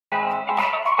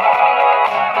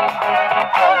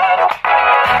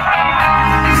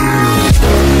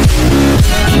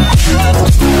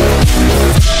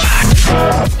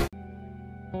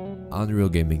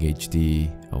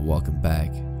Unreal-GamingHD and welcome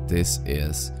back. This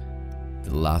is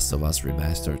The Last of Us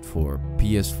Remastered for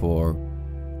PS4.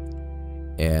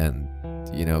 And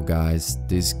you know guys,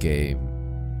 this game,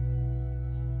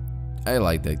 I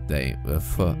like that game.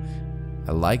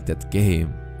 I like that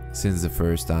game since the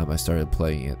first time I started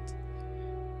playing it.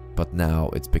 But now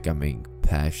it's becoming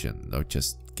passion, not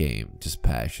just game, just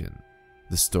passion.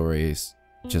 The story is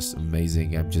just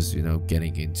amazing. I'm just, you know,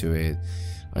 getting into it.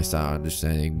 I start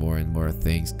understanding more and more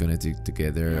things gonna do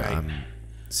together. Right. I'm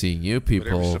seeing new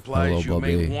people. Hello,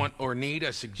 Bobby. Want or need,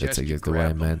 I suggest that's exactly what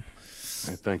I meant.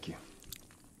 Hey, thank you.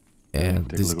 And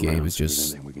this game is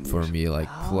just, for me, like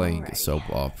playing a soap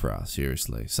opera,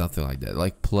 seriously. Something like that.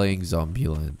 Like playing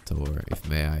Zombieland, or if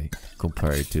may I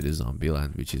compare it to the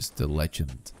Zombieland, which is the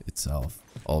legend itself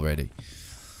already.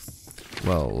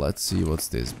 Well, let's see what's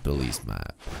this Billy's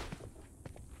map.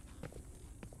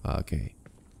 Okay.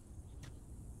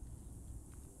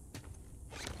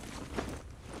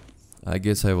 I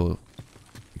guess I will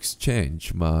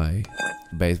exchange my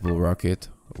baseball rocket,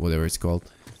 whatever it's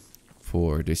called,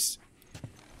 for this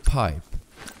pipe,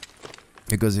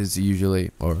 because it's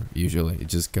usually it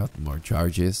just got more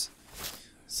charges,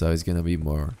 so it's gonna be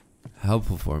more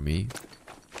helpful for me.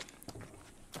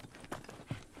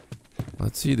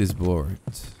 Let's see this board.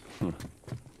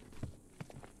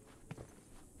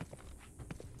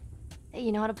 Hey,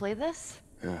 you know how to play this?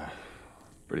 Yeah,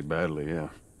 pretty badly, yeah.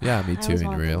 Yeah, me too, in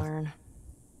real.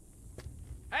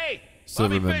 Hey, Still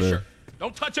Bobby remember. Fischer,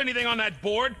 don't touch anything on that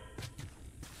board.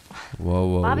 Whoa,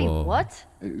 whoa, Bobby, whoa. what?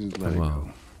 Let it go.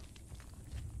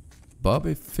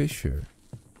 Bobby Fischer.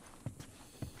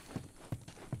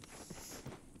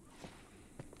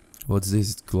 What's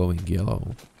this glowing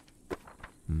yellow?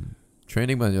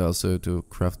 Training manual also to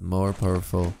craft more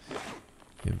powerful.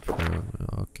 Improve.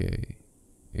 Okay.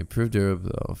 Improve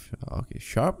durability. Okay,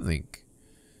 sharpening.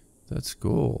 That's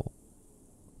cool.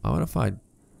 I want to find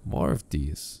more of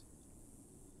these.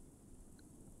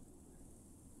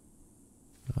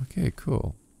 Okay,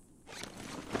 cool.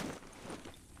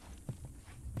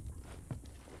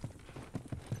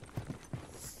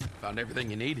 Found everything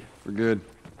you need? We're good.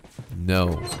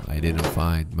 No, I didn't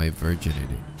find my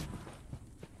virginity.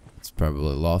 It's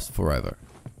probably lost forever.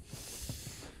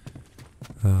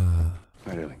 Right,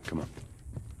 Ellie, come on.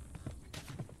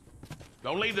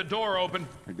 Don't leave the door open.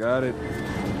 I got it.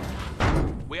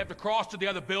 We have to cross to the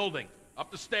other building.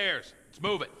 Up the stairs. Let's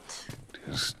move it.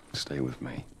 Just stay with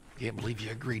me. Can't believe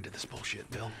you agreed to this bullshit,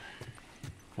 Bill.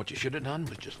 What you should have done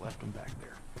was just left him back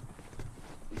there.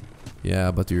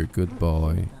 Yeah, but you're a good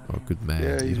boy or good man.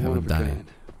 Yeah, You he's one haven't of a done kind.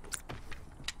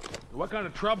 it. What kind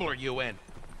of trouble are you in?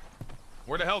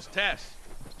 Where the hell's Tess?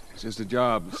 It's just a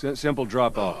job. Simple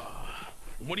drop-off.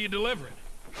 What are you delivering?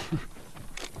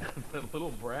 That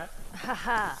little brat?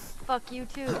 Haha, fuck you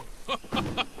too.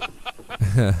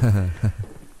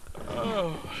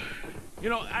 Oh. You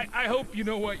know, I hope you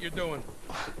know what you're doing.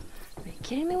 Are you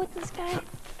kidding me with this guy?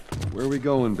 Where are we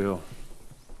going, Bill?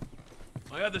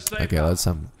 I had the same. Okay,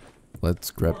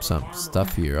 let's grab some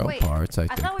stuff here. Oh, Wait, parts. I I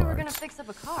take thought we were gonna parts. fix up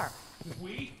a car.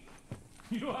 We?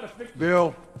 You know how to fix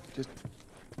Bill, just...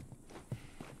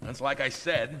 That's like I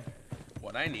said.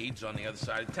 What I need's on the other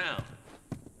side of town.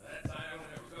 That side I don't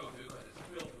ever go to, but it's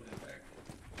built with infected.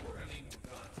 We're gonna need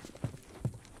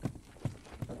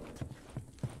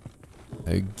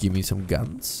more guns. Give me some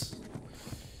guns.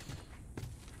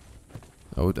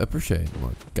 I would appreciate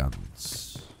more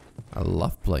guns. I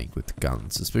love playing with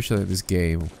guns, especially in this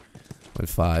game with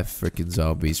 5 freaking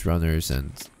zombies, runners,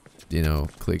 and you know,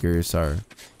 clickers are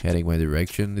heading my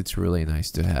direction. It's really nice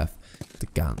to have the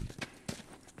gun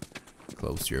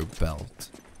close to your belt.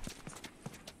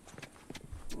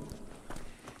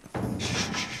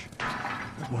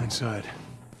 Go inside.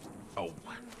 Oh,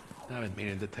 I've been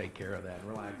meaning to take care of that.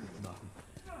 Relax, it's nothing.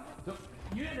 So,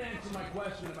 you didn't answer my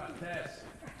question about Tess.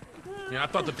 Yeah, I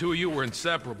thought the two of you were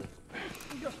inseparable.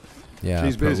 Yeah,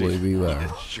 She's probably busy. we were.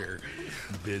 Sure,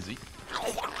 busy.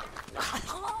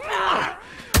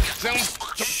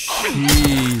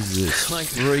 Jesus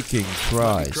freaking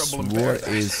Christ! What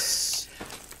is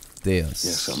this?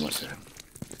 Yeah, something like that.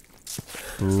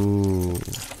 Ooh.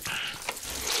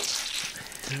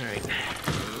 Alright,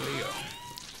 here we go.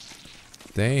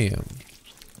 Damn.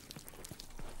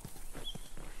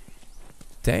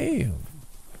 Damn.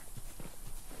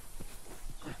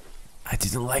 I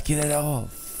didn't like it at all.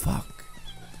 Fuck.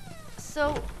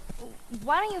 So,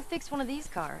 why don't you fix one of these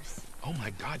cars? Oh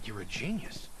my god, you're a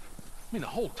genius. I mean, the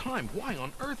whole time, why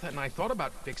on earth hadn't I thought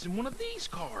about fixing one of these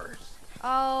cars?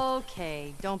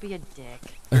 Okay, don't be a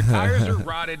dick. Their tires are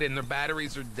rotted and their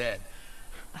batteries are dead.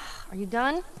 Are you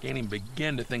done? Can't even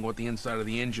begin to think what the inside of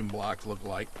the engine blocks look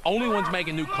like. Only ones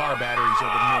making new car batteries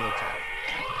are the military.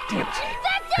 Damn it.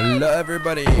 Hello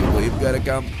everybody, we've got a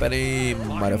company,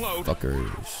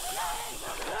 motherfuckers.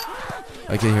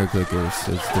 I can hear clickers,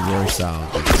 it's the worst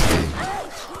sound in this game.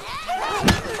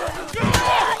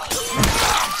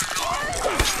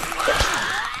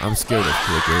 I'm scared of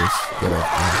clickers, get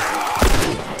off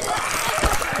me.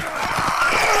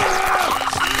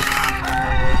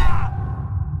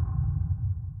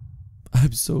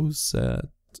 I'm so sad.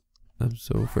 I'm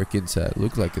so freaking sad.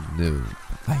 Look like a noob.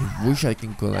 I wish I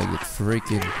can collect a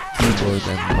freaking keyboard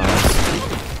and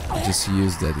mouse and just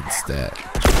use that instead.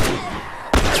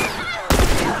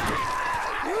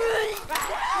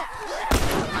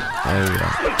 There we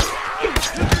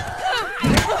go.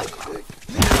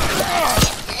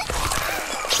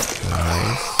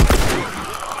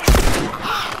 Nice.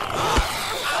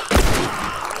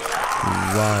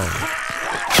 Wow.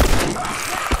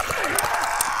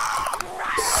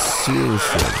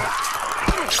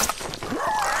 Seriously.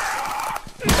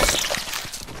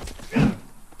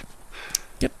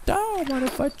 Get down,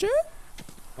 motherfucker.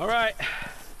 All right.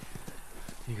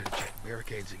 You gotta check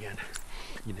barricades again.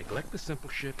 You neglect the simple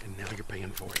shit, and now you're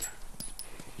paying for it.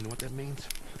 You know what that means?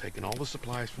 Taking all the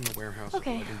supplies from the warehouse and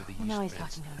plugging into the east now he's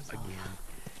fence talking to himself.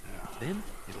 again. Then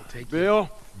it'll take Bill?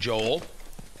 Joel,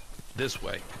 this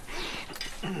way.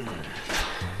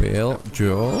 Bill,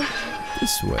 Joel,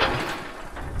 this way.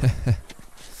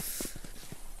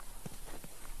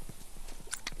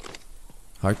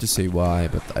 Hard to say why,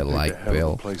 but I like Hell of a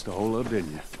Bill. place to hole up,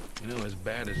 didn't you? You know, as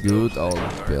bad as Good those old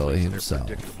things are, Bill at least they're himself.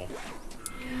 predictable.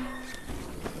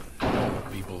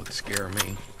 People that scare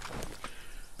me.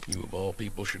 You of all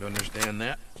people should understand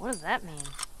that. What does that mean?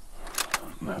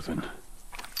 Nothing.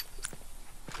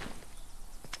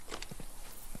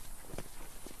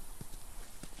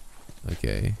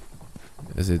 Okay.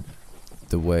 Is it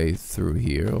the way through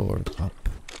here or up?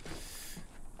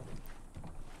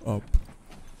 Up.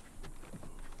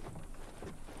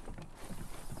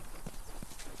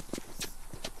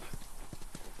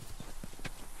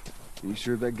 You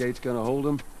sure that gate's gonna hold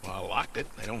them? Well, I locked it.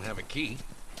 They don't have a key.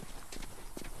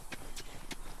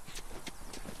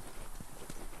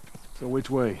 So which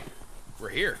way? We're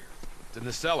here. It's in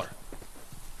the cellar.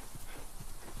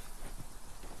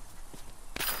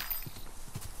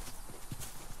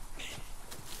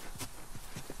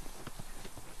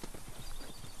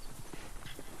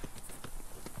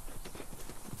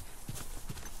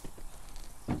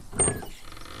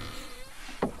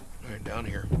 Right down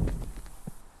here.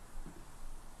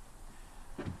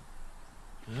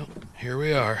 Well, here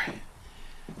we are.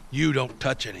 You don't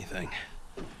touch anything.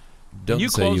 Don't you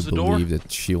say you close the door? believe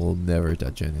that she will never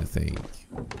touch anything.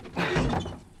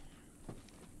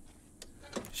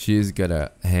 She's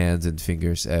got hands and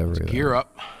fingers everywhere. Gear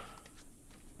up.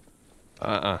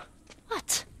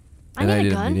 What? I And need I a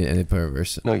didn't gun. mean it any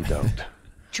perverse. No, you don't.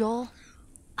 Joel,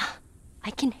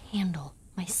 I can handle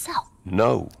myself.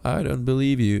 No. I don't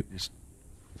believe you.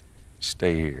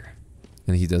 Stay here.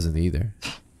 And he doesn't either.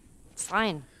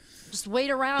 Fine. Just wait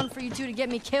around for you two to get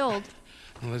me killed.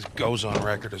 Well, this goes on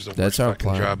record as the That's worst our fucking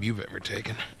plan. job you've ever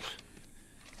taken.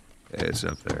 It's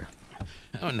up there.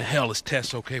 How in the hell is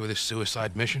Tess okay with this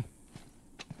suicide mission?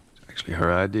 It's actually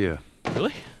her idea.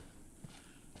 Really?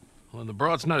 Well, the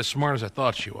broad's not as smart as I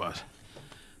thought she was.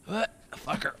 But,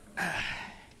 fuck her.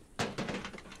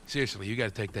 Seriously, you gotta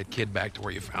take that kid back to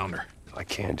where you found her. I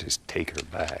can't just take her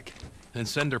back. Then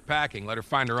send her packing, let her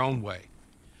find her own way.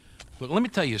 Look, let me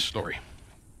tell you a story.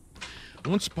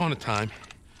 Once upon a time,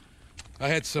 I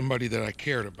had somebody that I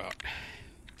cared about.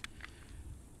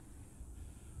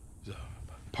 A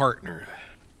partner.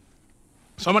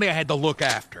 Somebody I had to look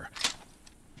after.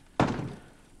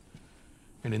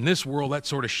 And in this world, that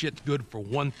sort of shit's good for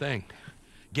one thing.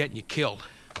 Getting you killed.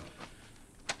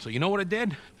 So you know what I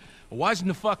did? I wisened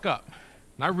the fuck up.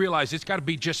 And I realized it's gotta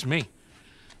be just me.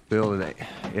 Bill, it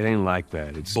ain't like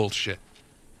that. It's Bullshit.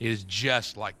 It is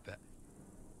just like that.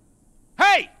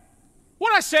 Hey!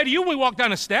 What'd I say to you when we walked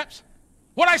down the steps?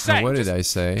 What'd I say? What did I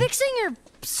say? Fixing your What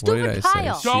did stupid I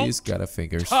pile. say? Don't She's got her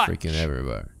fingers touch. freaking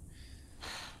everywhere.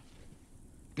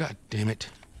 God damn it.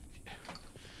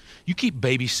 You keep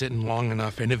babysitting long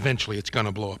enough and eventually it's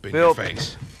gonna blow up in Bill. your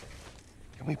face.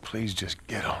 Can we please just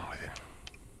get on with it?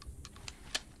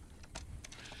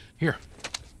 Here.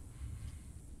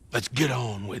 Let's get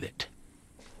on with it.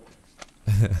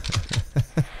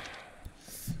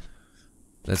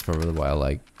 That's probably why I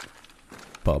like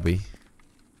Bobby.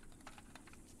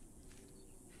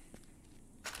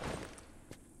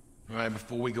 All right,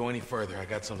 before we go any further, I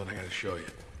got something I gotta show you.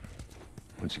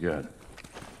 What you got?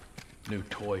 New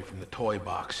toy from the toy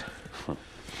box.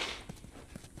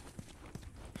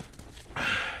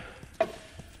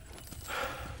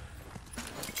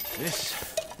 This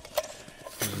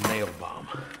is a nail bomb.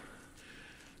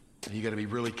 You gotta be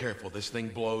really careful. This thing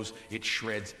blows, it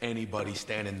shreds anybody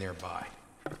standing nearby.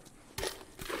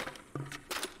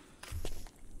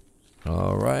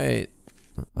 Alright.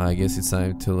 I guess it's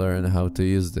time to learn how to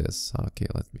use this. Okay,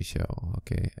 let me show.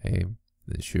 Okay, aim,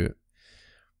 then shoot.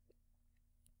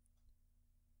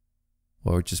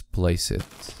 Or just place it.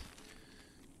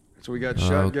 So we got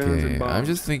shotguns and bombs. I'm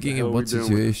just thinking in What what the hell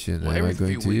we doing? situation Well, am I every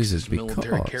going few to use weeks, it, this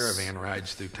military because caravan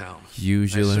rides through town. I assume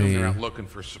usually they're out looking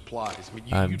for supplies. I mean,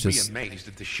 I'm you'd just be amazed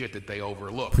at the shit that they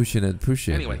overlook. pushing and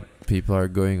pushing. Anyway. People are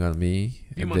going on me,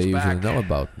 A few and months they usually back, know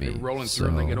about they me. were rolling So through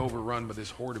and they get overrun by this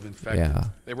horde of infected. yeah,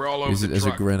 They were all over use the it as a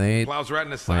truck. grenade. Plows right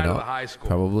in the Why side of the not? high school.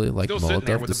 Probably like Still sitting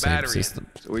there Molotov, with the the same battery in. system.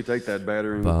 So we take that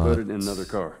battery and we But- put it in another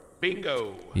car.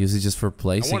 Bingo. Use it just for I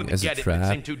placing wanted to as a get it, but it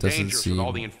trap. seemed too Doesn't dangerous with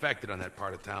all the seem infected on that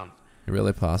part of town.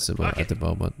 really possible Fuck at the it.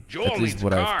 moment. Joel At least needs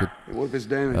what a I've car. Hey, what if it's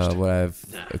damaged? what I've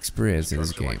experienced in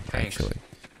this Trucks are game, like tanks. actually,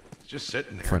 It's just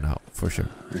sitting there. for now, for sure.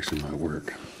 Actually might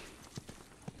work.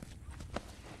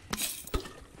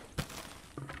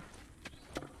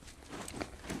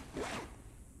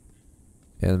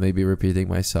 And maybe repeating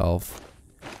myself,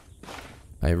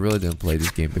 I really didn't play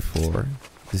this game before.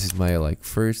 This is my like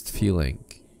first feeling,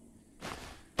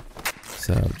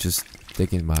 so just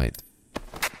take in mind.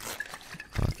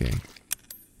 Okay,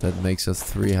 that makes us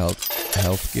 3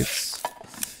 health kits,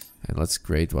 and let's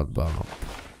create 1 bomb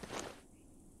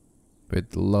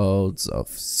with loads of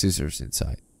scissors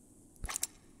inside.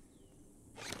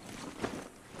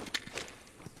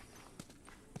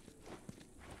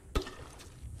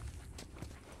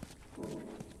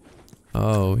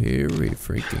 Oh, here we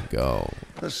freaking go.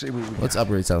 Let's see what we Let's got.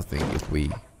 upgrade something if we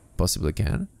possibly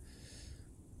can.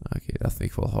 Okay, that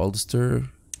thing will holster.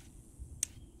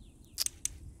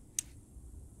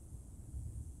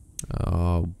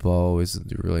 Oh, bow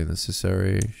isn't really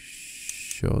necessary.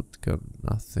 Shotgun,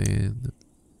 nothing.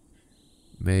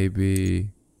 Maybe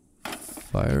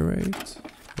fire rate?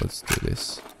 Let's do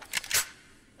this.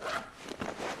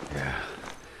 Yeah,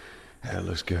 that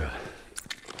looks good.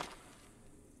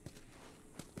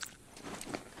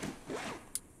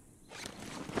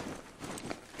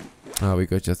 Oh, we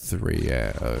got just 3,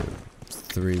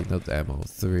 3, not ammo,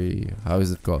 3, how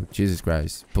is it called? Jesus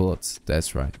Christ, bullets,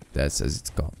 that's right, that's as it's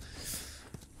called.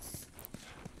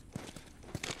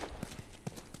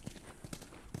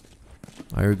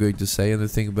 Are you going to say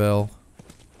anything, Belle?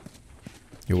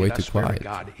 You're way Kid, I too swear to quiet.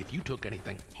 God, if you took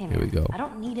anything. Hey, Here we man, go. I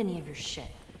don't need any of your shit.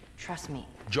 Trust me.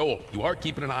 Joel, you are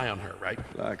keeping an eye on her, right?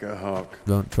 Like a hawk.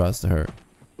 Don't trust her.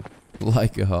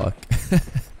 Like a hawk.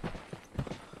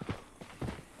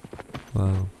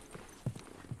 Wow.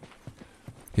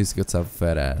 He's got some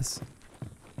fat ass.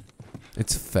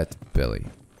 It's fat belly.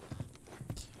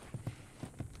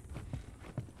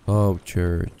 Oh,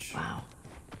 church. Wow.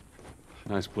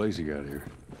 Nice place you got here.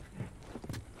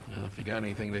 Well, if you got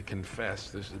anything to confess,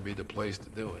 this would be the place to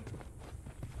do it.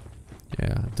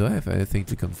 Yeah, do I have anything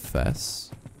to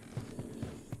confess?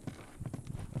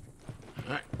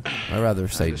 Alright. I'd rather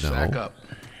say Time to sack no. up.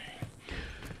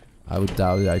 I would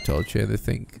doubt that I told you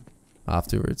anything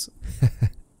afterwards.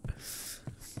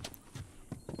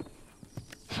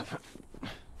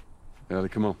 Ellie,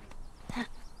 come on.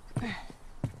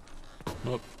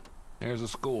 Look, there's a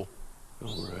school.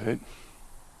 All right.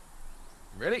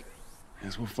 Ready?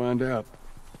 Guess we'll find out.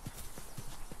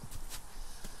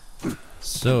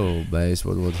 So, based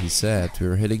on what he said,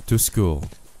 we're heading to school.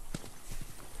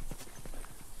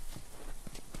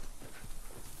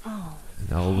 Oh,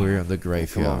 Now we're on the Come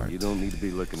graveyard. on, you don't need to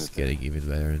be looking It's at getting even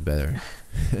better and better.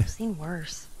 I've seen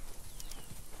worse.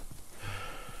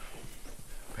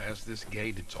 Past this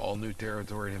gate, it's all new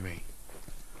territory to me.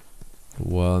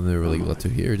 Well, I'm really glad to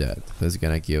hear that. That's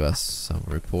gonna give us some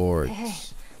reports. Hey,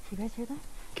 you guys hear that?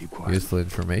 Keep quiet. Useful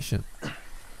information.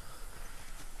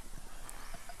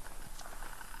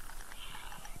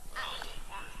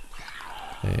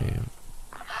 Hey.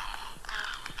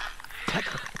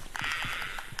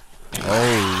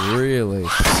 Oh, really?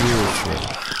 Seriously?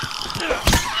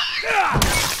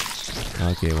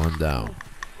 Okay, 1 down.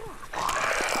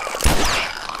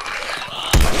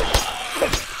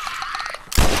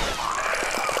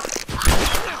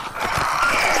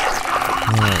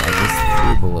 Oh,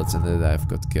 I missed 3 bullets and then I've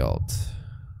got killed.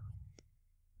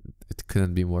 It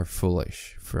couldn't be more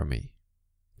foolish for me.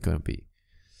 Couldn't be.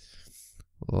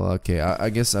 Well, okay, I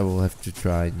guess I will have to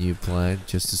try a new plan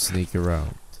just to sneak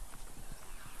around.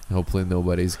 Hopefully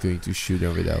nobody's going to shoot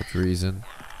him without reason.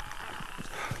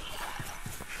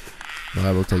 But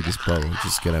I will take this bottle,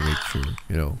 just gotta make sure,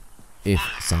 you know, if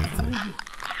something.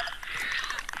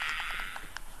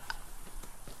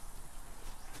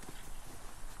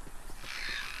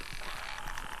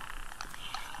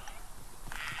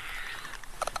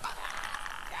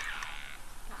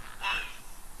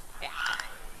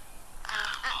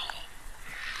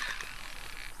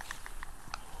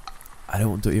 I don't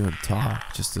want to even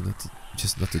talk, just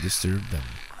not to disturb them.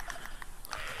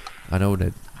 I know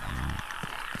that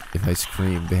if I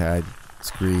scream behind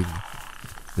screen,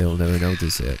 they will never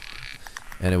notice it.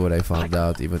 And what I found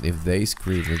out, even if they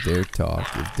scream, if they talk,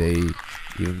 if they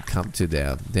even come to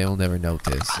them, they'll never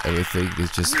notice. Everything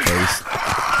is just based.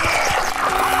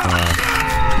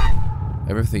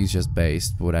 Everything is just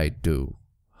based what I do,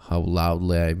 how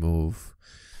loudly I move,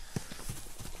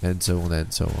 and so on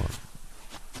and so on.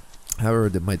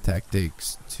 However, my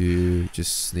tactics to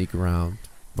just sneak around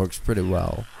works pretty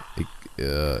well,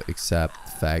 except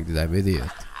the fact that I'm idiot.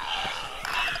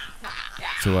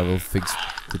 So I will fix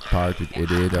the part with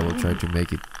idiot. I will try to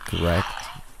make it correct,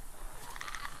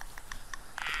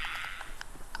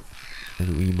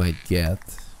 and we might get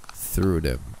through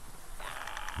them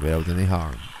without any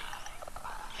harm,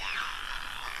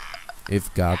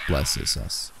 if God blesses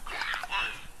us.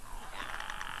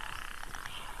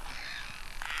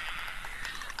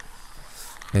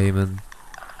 Amen.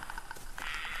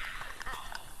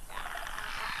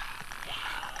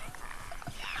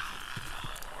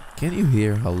 Can you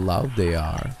hear how loud they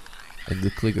are? And the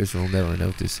clickers will never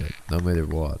notice it, no matter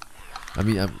what. I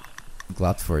mean, I'm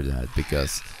glad for that,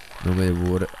 because no matter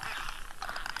what...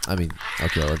 I mean,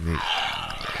 okay, let me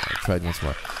try it once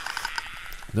more.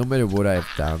 No matter what I've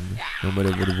done, no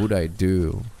matter what would I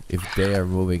do, if they are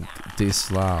moving this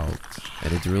loud,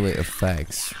 and it really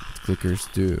affects what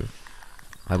clickers do,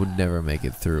 I would never make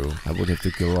it through. I would have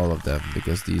to kill all of them,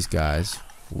 because these guys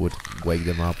would wake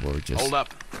them up or just... Hold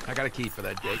up. I got a key for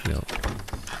that gate. You know.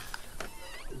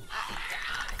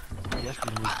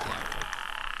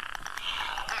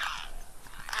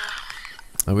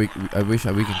 I wish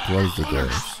we can close the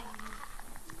doors.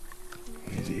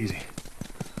 Easy, easy.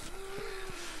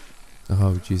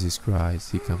 Oh, Jesus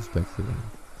Christ, he comes back to them.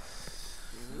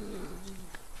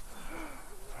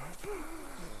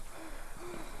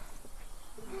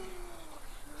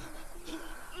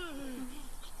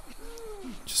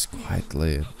 Just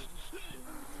quietly.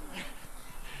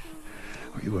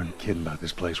 Well, you weren't kidding about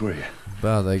this place, were you?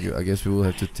 But I guess we will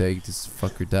have to take this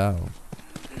fucker down.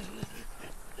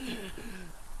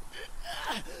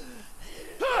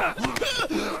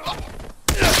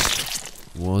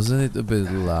 Wasn't it a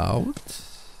bit loud?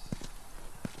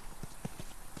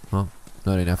 Huh?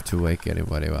 Not enough to wake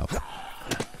anybody up.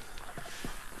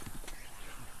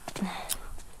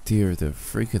 Dear, they're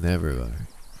freaking everywhere.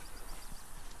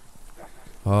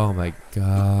 Oh my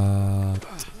god.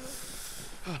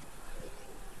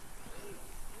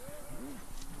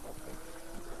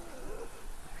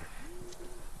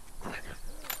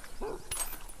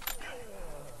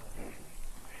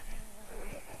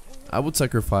 I would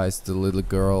sacrifice the little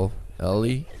girl,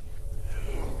 Ellie.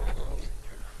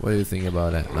 What do you think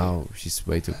about that? No, she's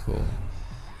way too cool.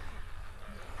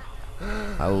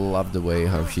 I love the way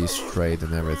how she's straight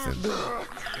and everything.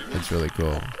 It's really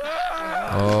cool.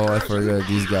 Oh, I forgot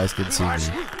these guys can see me.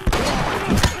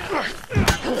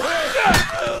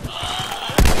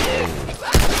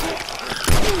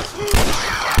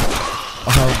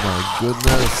 Oh my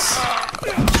goodness.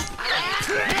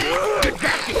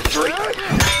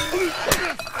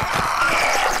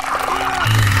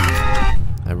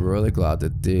 I'm really glad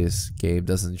that this game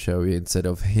doesn't show you, instead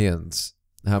of hints,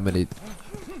 how many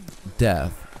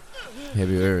deaths have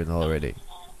you earned already.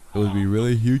 It would be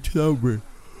really huge number.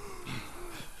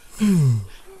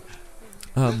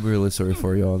 I'm really sorry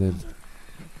for yawning,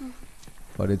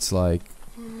 but it's like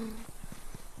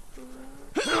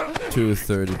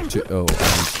 2:32. Oh,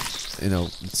 and, you know,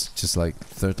 it's just like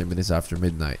 30 minutes after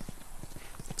midnight.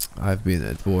 I've been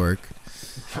at work.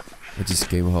 I just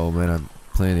came home and I'm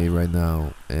playing it right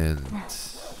now, and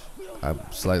I'm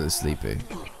slightly sleepy.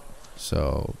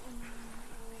 So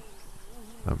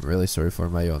I'm really sorry for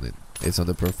my yawning. It's not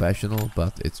a professional,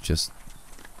 but it's just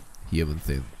human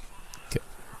thing. Okay.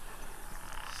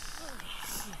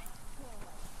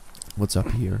 What's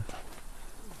up here?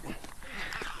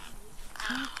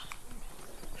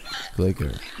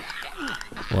 Clicker.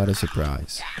 What a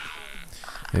surprise.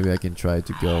 Maybe I can try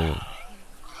to go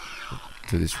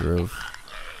to this roof.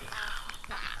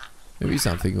 Maybe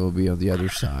something will be on the other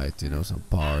side, you know, some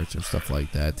parts or stuff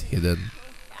like that hidden.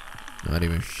 Not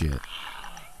even shit.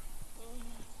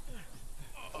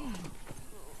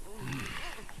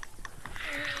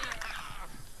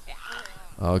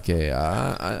 Okay,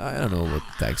 I don't know what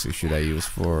taxi should I use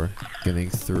for getting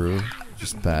through.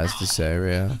 Just past this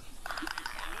area.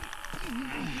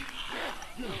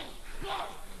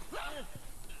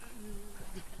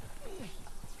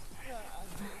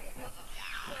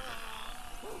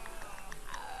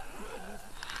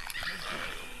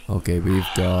 Okay, we've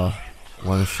got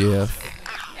one shift.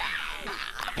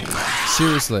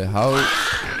 Seriously, how is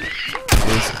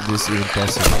this even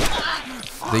possible?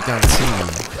 They can't see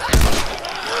me.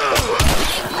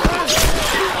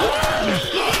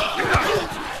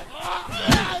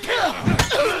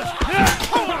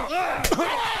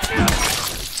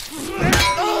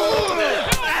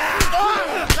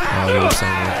 Oh, there's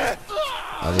someone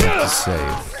I have to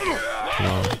save. Come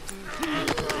on.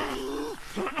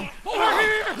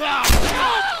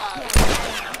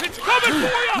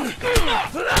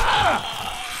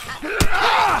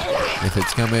 If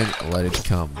it's coming, let it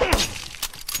come.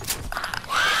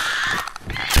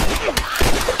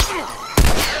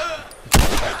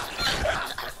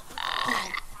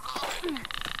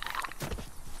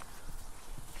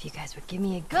 If you guys would give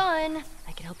me a gun,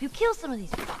 I could help you kill some of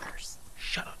these fuckers.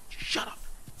 Shut up. Shut up.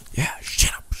 Yeah,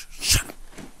 shut up. Shut up.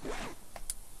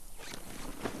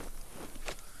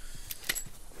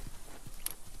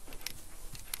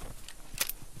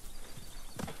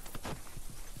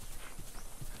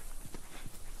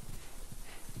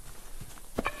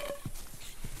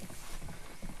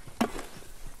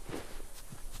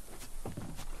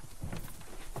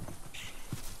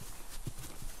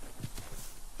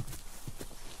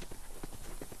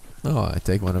 Oh, I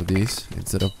take one of these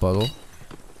instead of bottle.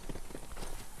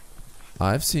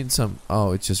 I've seen some.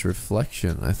 Oh, it's just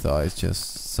reflection. I thought it's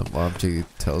just some object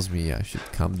that tells me I should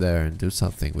come there and do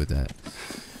something with that.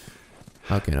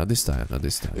 Okay, not this time. Not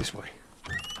this time. This way.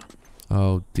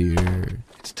 Oh dear.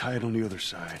 It's tied on the other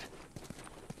side.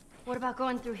 What about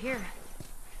going through here?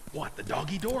 What, the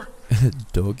doggy door?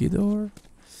 Doggy door?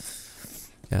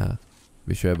 Yeah,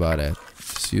 be sure about it.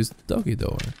 Just use doggy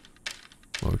door.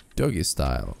 Or doggy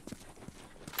style.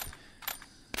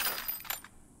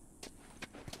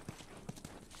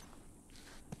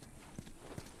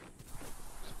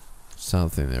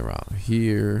 Something around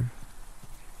here.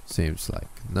 Seems like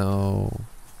no.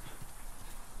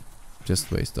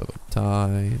 Just waste of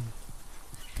time.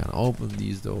 Can open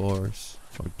these doors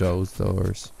or those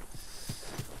doors.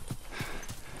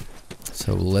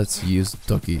 So let's use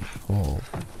doggy hole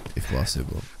if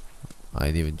possible.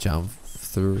 I'd even jump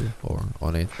through or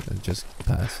on it and just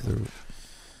pass through.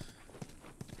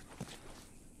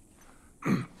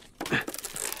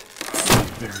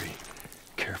 Very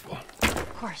careful.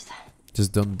 Of course.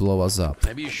 Just don't blow us up.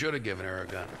 Maybe you should have given her a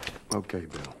gun. Okay,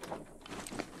 Bill.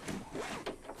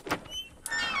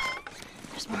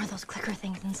 There's more of those clicker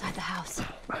things inside the house.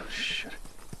 Oh, shit.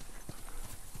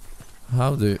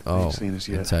 How do oh Ain't seen us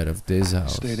yet. inside of this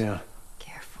house? Stay down.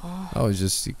 Careful. I was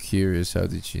just curious. How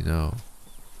did she know?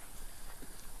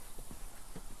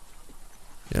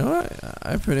 You know,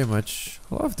 I pretty much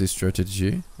love this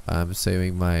strategy. I'm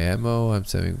saving my ammo. I'm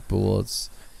saving bullets.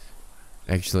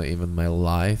 Actually, even my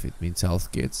life. It means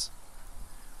health kits.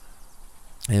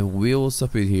 And we will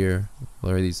stop it here,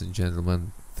 ladies and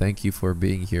gentlemen. Thank you for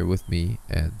being here with me,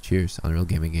 and cheers, Unreal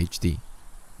Gaming HD.